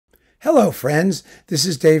Hello, friends. This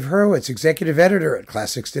is Dave Hurwitz, executive editor at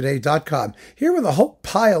ClassicsToday.com, here with a whole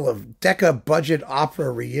pile of Decca budget opera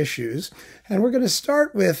reissues. And we're going to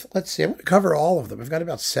start with, let's see, I'm going to cover all of them. I've got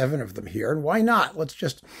about 7 of them here, and why not? Let's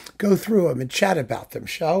just go through them and chat about them,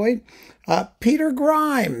 shall we? Peter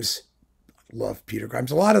Grimes. Love Peter Grimes.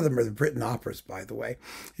 A lot of them are the Britten operas, by the way.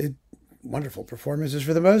 Wonderful performances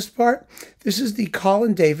for the most part. This is the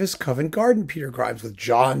Colin Davis Covent Garden Peter Grimes with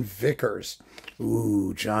John Vickers.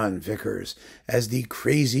 Ooh, John Vickers as the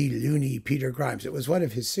crazy, loony Peter Grimes. It was one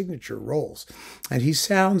of his signature roles. And he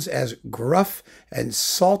sounds as gruff and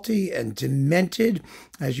salty and demented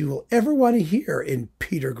as you will ever want to hear in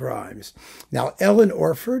Peter Grimes. Now, Ellen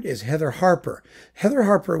Orford is Heather Harper. Heather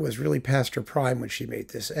Harper was really past her prime when she made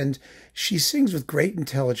this, and she sings with great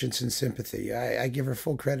intelligence and sympathy. I give her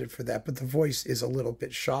full credit for that, but the voice is a little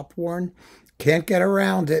bit shop-worn. Can't get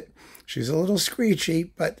around it. She's a little screechy,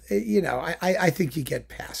 but, you know, I think you get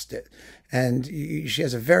past it. And she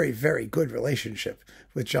has a very, very good relationship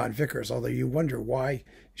with John Vickers, although you wonder why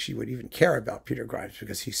she would even care about Peter Grimes,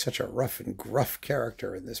 because he's such a rough and gruff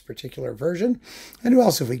character in this particular version. And who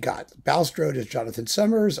else have we got? Balstrode is Jonathan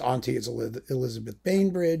Summers. Auntie is Elizabeth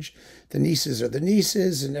Bainbridge. The nieces are the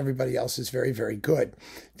nieces, and everybody else is very, very good.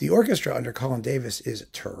 The orchestra under Colin Davis is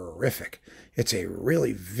terrific. It's a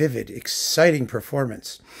really vivid, exciting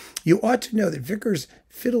performance. You ought to know that Vickers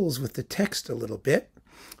fiddles with the text a little bit,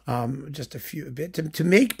 just a bit, to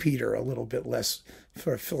make Peter a little bit less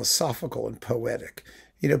sort of philosophical and poetic.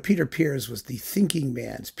 You know, Peter Pears was the thinking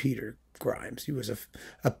man's Peter Grimes. He was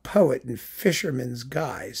a poet in fisherman's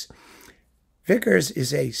guise. Vickers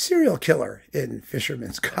is a serial killer in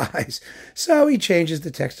fisherman's guise, so he changes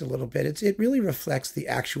the text a little bit. It really reflects the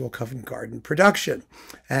actual Covent Garden production,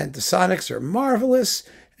 and the sonics are marvelous,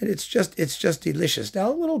 and it's just delicious.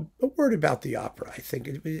 Now, a word about the opera. I think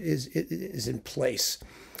it is in place.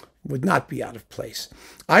 Would not be out of place.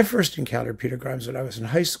 I first encountered Peter Grimes when I was in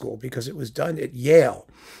high school because it was done at Yale.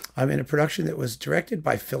 In a production that was directed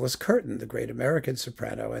by Phyllis Curtin, the great American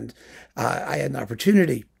soprano, and I had an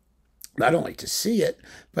opportunity not only to see it,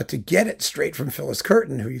 but to get it straight from Phyllis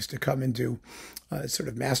Curtin, who used to come and do sort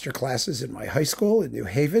of master classes in my high school in New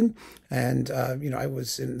Haven. And, I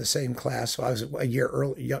was in the same class, so I was a year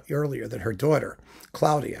earlier than her daughter,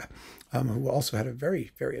 Claudia, who also had a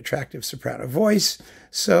very, very attractive soprano voice.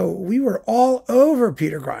 So we were all over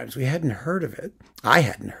Peter Grimes. We hadn't heard of it. I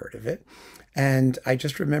hadn't heard of it. And I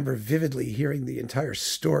just remember vividly hearing the entire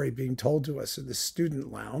story being told to us in the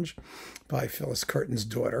student lounge by Phyllis Curtin's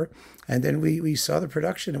daughter. And then we saw the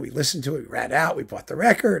production and we listened to it. We ran out. We bought the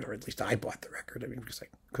record, or at least I bought the record. Because I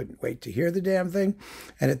couldn't wait to hear the damn thing.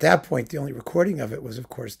 And at that point, the only recording of it was, of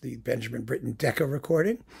course, the Benjamin Britten Decca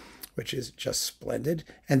recording, which is just splendid.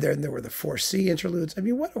 And then there were the 4C interludes. I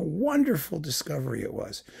mean, what a wonderful discovery it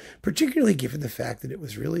was, particularly given the fact that it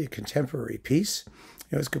was really a contemporary piece.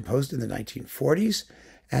 It was composed in the 1940s.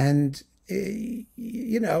 And,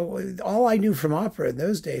 all I knew from opera in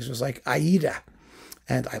those days was like Aida.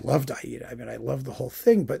 And I loved Aida. I mean, I loved the whole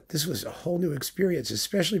thing. But this was a whole new experience,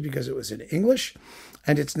 especially because it was in English.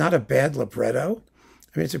 And it's not a bad libretto.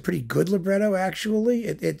 I mean, it's a pretty good libretto, actually.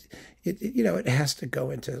 It has to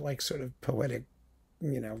go into like sort of poetic,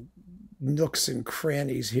 nooks and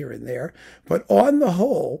crannies here and there. But on the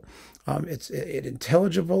whole, it's an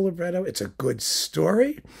intelligible libretto. It's a good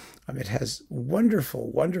story. It has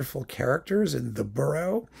wonderful, wonderful characters in the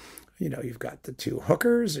borough. You've got the 2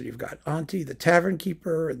 hookers, and you've got Auntie, the tavern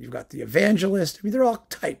keeper, and you've got the evangelist. I mean, they're all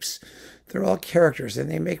types. They're all characters, and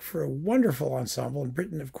they make for a wonderful ensemble. And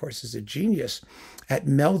Britten, of course, is a genius at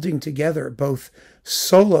melding together both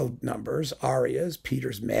solo numbers, arias,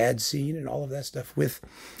 Peter's mad scene, and all of that stuff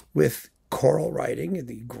with choral writing in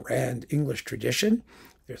the grand English tradition.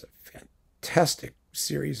 There's a fantastic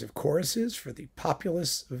series of choruses for the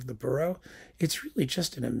populace of the borough. It's really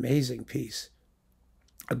just an amazing piece.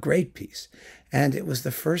 A great piece. And it was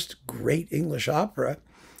the first great English opera,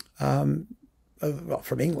 from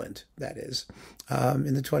England, that is,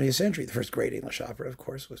 in the 20th century. The first great English opera, of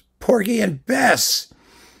course, was Porgy and Bess,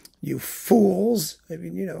 you fools. I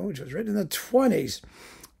mean, which was written in the 20s.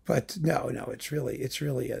 But no, it's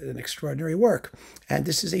really an extraordinary work. And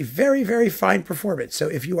this is a very, very fine performance. So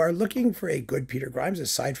if you are looking for a good Peter Grimes,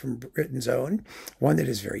 aside from Britten's own, one that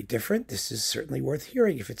is very different, this is certainly worth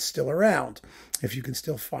hearing if it's still around, if you can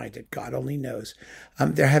still find it. God only knows.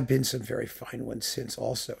 There have been some very fine ones since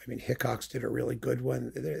also. I mean, Hickox did a really good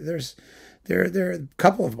one. There are a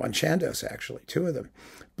couple of them on Chandos, actually, 2 of them.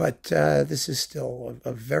 But this is still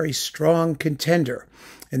a very strong contender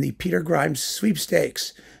in the Peter Grimes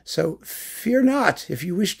sweepstakes. So fear not if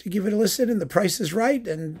you wish to give it a listen and the price is right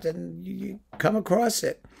and you come across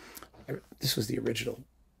it. This was the original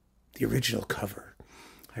cover.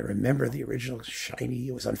 I remember the original shiny.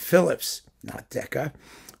 It was on Philips, not Decca.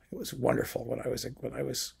 It was wonderful when I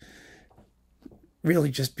was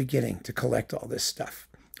really just beginning to collect all this stuff.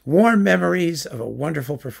 Warm memories of a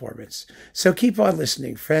wonderful performance. So keep on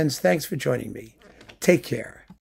listening, friends. Thanks for joining me. Take care.